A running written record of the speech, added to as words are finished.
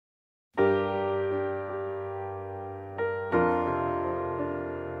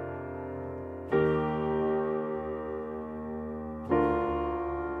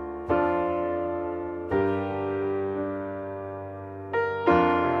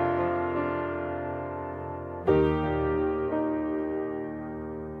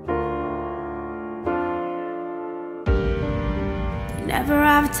never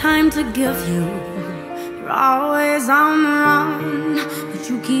have time to give you. You're always on the run, but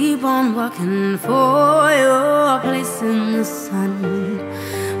you keep on working for your place in the sun.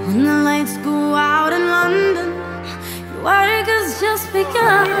 When the lights go out in London, your work has just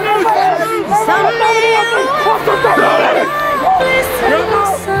begun. Someday you'll find your place in the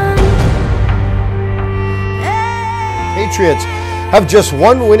sun. Patriots have just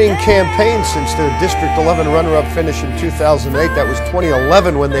one winning campaign since their District 11 runner-up finish in 2008. That was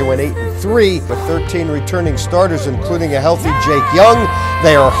 2011 when they went 8-3 with 13 returning starters, including a healthy Jake Young.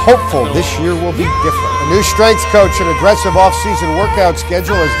 They are hopeful this year will be different. A new strength coach and aggressive off-season workout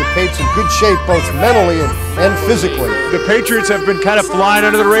schedule has the Patriots in good shape both mentally and physically. The Patriots have been kind of flying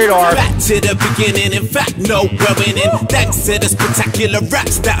under the radar. Back to the beginning, in fact, no growing in. Thanks to the spectacular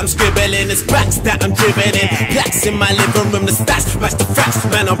raps that I'm scribbling, it's backs that I'm dribbling in. Blacks in my living room, the stats match the facts,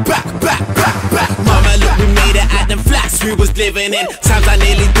 man, I'm back. Mama, look, we made it at them flats we was living in. Times I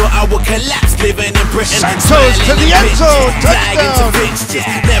nearly thought I would collapse, living in Britain. Santos to the end zone, touchdown.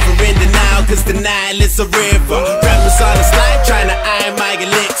 Never in denial, cause denial is a river. Rappers on the slide, trying to iron my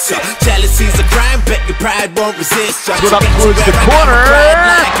elixir. Jealousy's a crime, bet your pride won't resist. Put up towards the corner.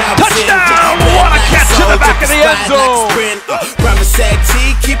 Touchdown! What a catch in the back of the end zone. Brahma said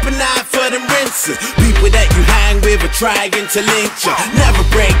T, keep an eye for them rinses. People that you hang with are trying to link you. Never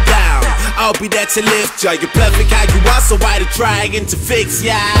break down, I'll be there to lift ya. You're perfect how you are, so why they trying to fix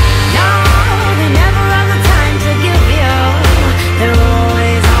ya? No, they never have the time to give you. They're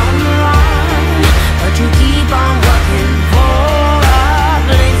always on the run, but you keep on working for a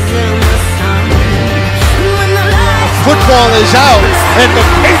place in the sun. When the lights Football is out, and the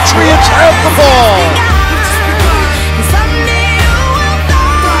Patriots have the ball. someday you will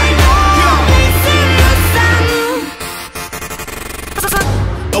find your place in the sun.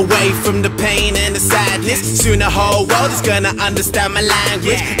 Away from the pain and the sadness, soon the whole world is gonna understand my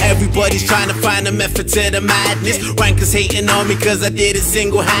language. Everybody's trying to find a method to the madness. Rankers hating on me cause I did it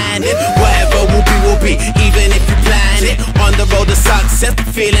single-handed. Whatever will be, even if you plan it. On the road to success,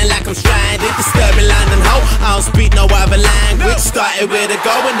 feeling like I'm stranded. Disturbing London ho, I don't speak no other language. Started with a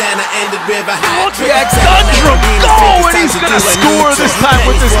go and then I ended with a hat-trick. Gundrum, go! And he's gonna score this time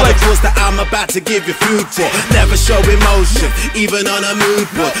with this leg. That I'm about to give you food for. Never show emotion, even on a mood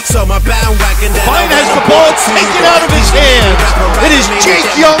board. So my bandwagon that Fine has the ball taken out of his hands. It is Jake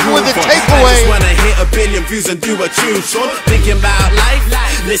Young with the takeaway. I just wanna hit a billion views and do a tune short. Thinking about life,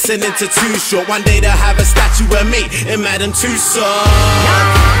 listening to Too Short. One day they'll have a statue of me in Madame Tussauds.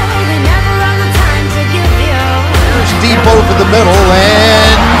 They never have the time to give you. There's deep over the middle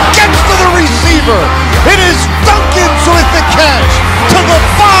and gets to the receiver. It is Dunkins with the catch to the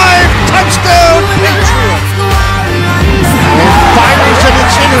 5-touchdown Patriots. And fires and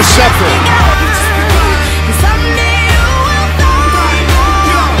it's intercepted.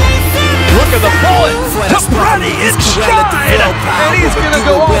 Look at the bullet to Brady in stride, and he's gonna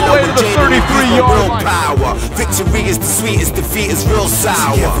go all the way to the 33-yard line. Victory is the sweetest, defeat is real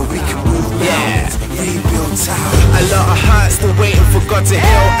sour. Yeah, rebuild tower. A lot of hearts still waiting for God to